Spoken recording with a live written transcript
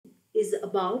is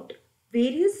about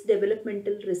various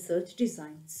developmental research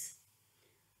designs.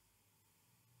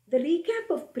 The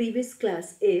recap of previous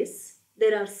class is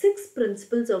there are 6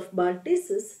 principles of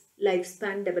Baltas's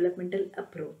lifespan developmental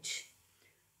approach.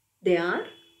 They are: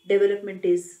 development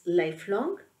is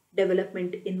lifelong,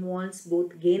 development involves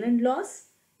both gain and loss,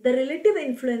 the relative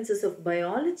influences of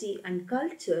biology and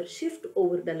culture shift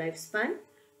over the lifespan,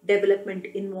 development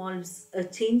involves a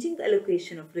changing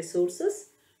allocation of resources,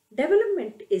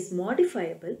 development is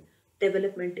modifiable,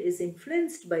 development is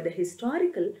influenced by the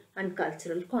historical and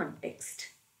cultural context.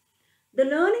 The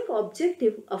learning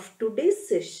objective of today's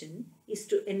session is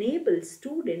to enable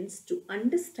students to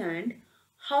understand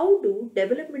how do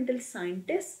developmental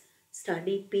scientists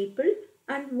study people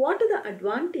and what are the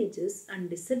advantages and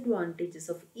disadvantages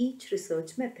of each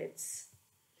research methods.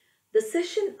 The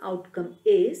session outcome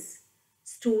is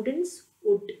students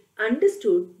would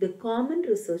understood the common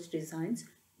research designs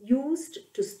used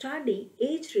to study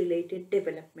age-related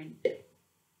development.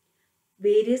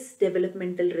 Various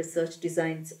developmental research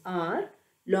designs are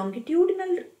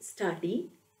longitudinal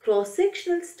study,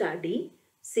 cross-sectional study,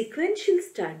 sequential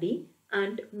study,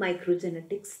 and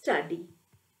microgenetic study.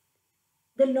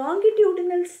 The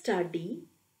longitudinal study,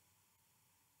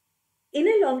 in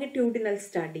a longitudinal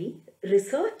study,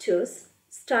 researchers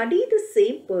study the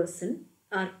same person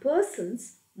or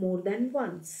persons more than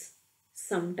once,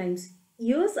 sometimes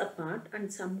years apart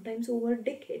and sometimes over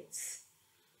decades.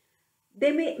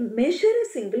 They may measure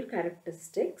a single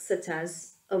characteristic such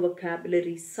as a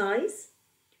vocabulary size,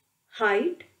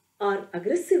 height, or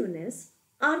aggressiveness,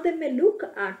 or they may look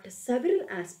at several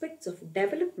aspects of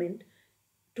development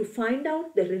to find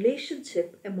out the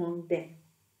relationship among them.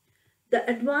 The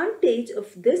advantage of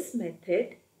this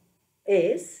method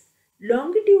is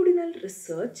longitudinal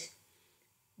research.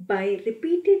 By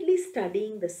repeatedly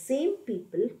studying the same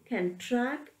people can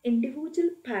track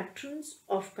individual patterns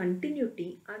of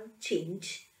continuity and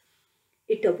change.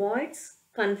 It avoids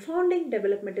confounding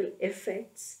developmental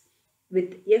effects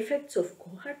with effects of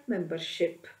cohort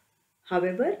membership.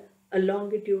 However, a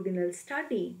longitudinal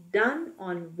study done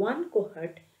on one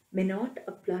cohort may not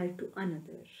apply to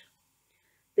another.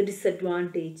 The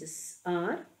disadvantages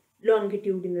are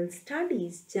longitudinal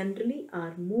studies generally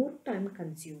are more time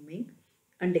consuming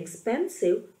and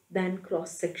expensive than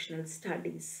cross-sectional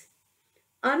studies.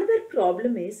 Another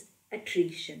problem is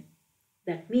attrition.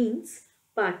 That means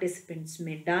participants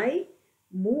may die,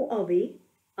 move away,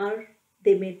 or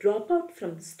they may drop out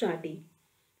from the study.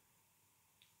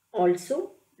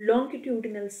 Also,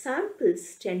 longitudinal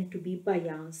samples tend to be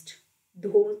biased.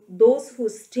 Those who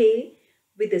stay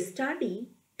with the study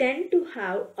tend to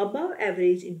have above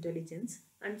average intelligence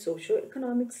and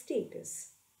socio-economic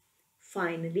status.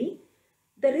 Finally,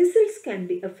 the results can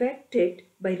be affected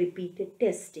by repeated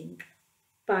testing.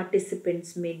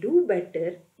 Participants may do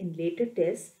better in later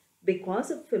tests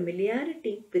because of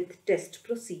familiarity with test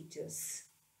procedures.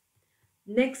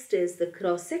 Next is the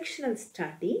cross-sectional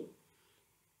study.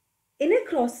 In a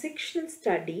cross-sectional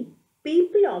study,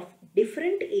 people of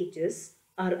different ages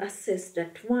are assessed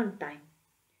at one time.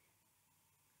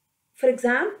 For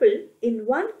example, in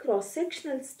one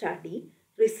cross-sectional study,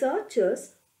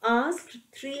 researchers asked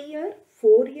 3-year,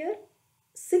 4-year,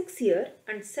 6-year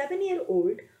and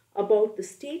 7-year-old about the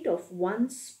state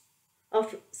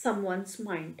of someone's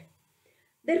mind.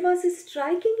 There was a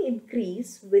striking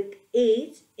increase with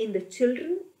age in the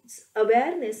children's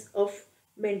awareness of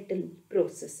mental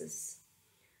processes.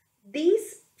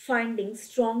 These findings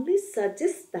strongly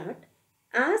suggest that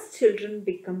as children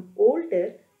become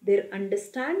older, their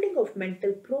understanding of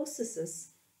mental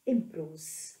processes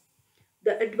improves.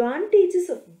 The advantages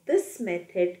of this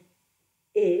method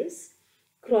is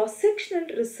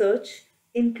cross-sectional research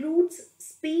includes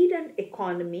speed and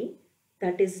economy,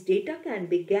 that is, data can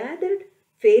be gathered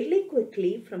fairly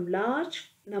quickly from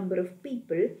large number of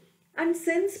people, and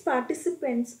since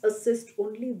participants assist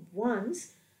only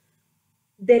once,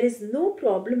 there is no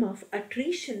problem of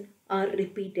attrition or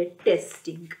repeated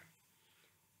testing.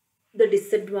 The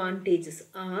disadvantages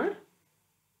are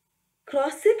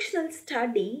cross-sectional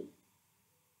study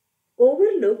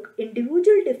overlook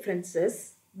individual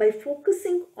differences by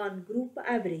focusing on group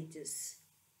averages.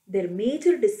 Their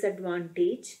major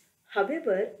disadvantage,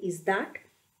 however, is that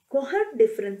cohort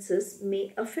differences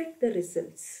may affect the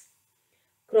results.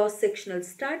 Cross-sectional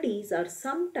studies are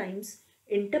sometimes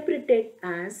interpreted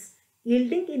as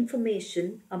yielding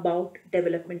information about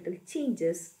developmental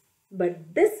changes,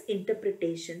 but this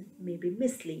interpretation may be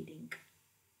misleading.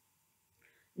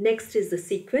 Next is the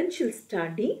sequential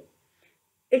study.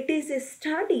 It is a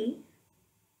study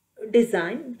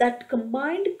design that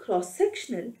combined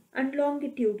cross-sectional and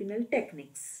longitudinal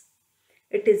techniques.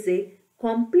 It is a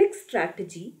complex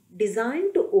strategy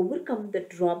designed to overcome the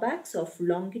drawbacks of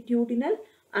longitudinal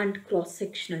and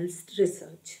cross-sectional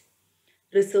research.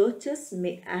 Researchers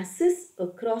may assess a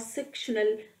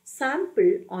cross-sectional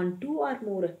sample on two or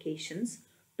more occasions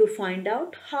to find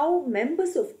out how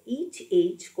members of each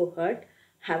age cohort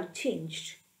have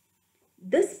changed.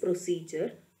 This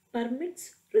procedure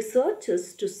permits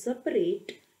researchers to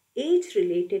separate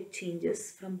age-related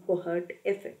changes from cohort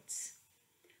effects.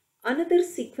 Another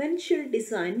sequential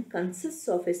design consists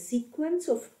of a sequence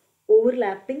of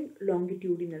overlapping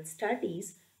longitudinal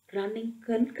studies running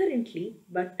concurrently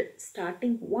but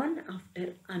starting one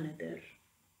after another.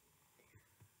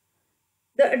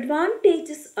 The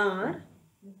advantages are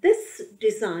this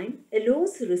design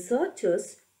allows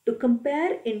researchers to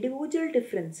compare individual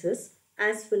differences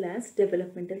as well as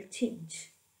developmental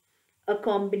change. A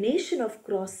combination of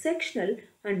cross-sectional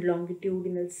and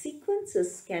longitudinal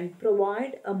sequences can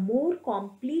provide a more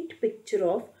complete picture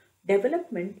of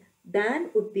development than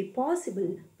would be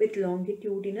possible with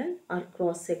longitudinal or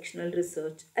cross-sectional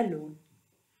research alone.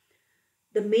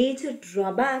 The major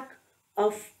drawback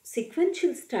of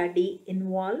sequential study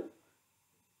involve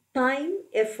time,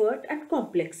 effort and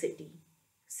complexity.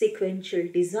 Sequential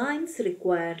designs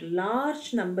require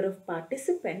large number of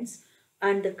participants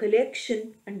and the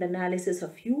collection and analysis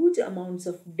of huge amounts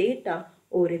of data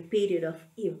over a period of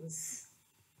years.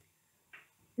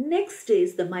 Next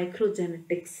is the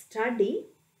microgenetics study.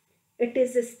 It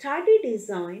is a study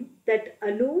design that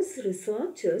allows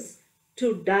researchers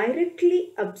to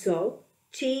directly observe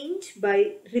change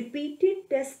by repeated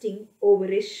testing over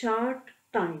a short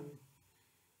time.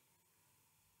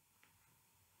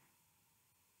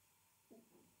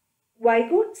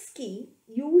 Vygotsky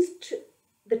used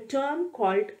the term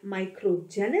called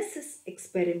microgenesis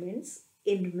experiments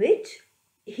in which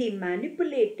he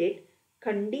manipulated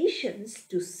conditions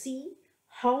to see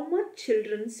how much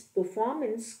children's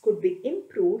performance could be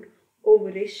improved over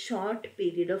a short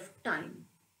period of time.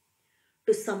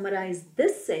 To summarize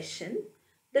this session,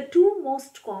 the two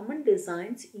most common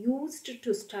designs used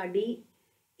to study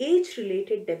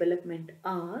age-related development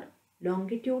are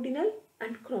longitudinal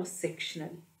and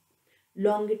cross-sectional.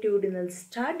 Longitudinal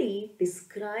study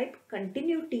describe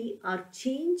continuity or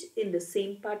change in the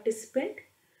same participant.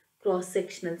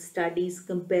 Cross-sectional studies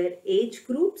compare age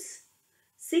groups.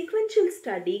 Sequential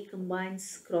study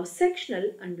combines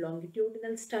cross-sectional and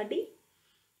longitudinal study.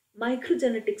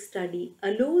 Microgenetic study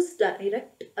allows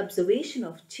direct observation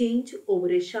of change over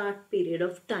a short period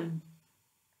of time.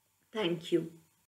 Thank you.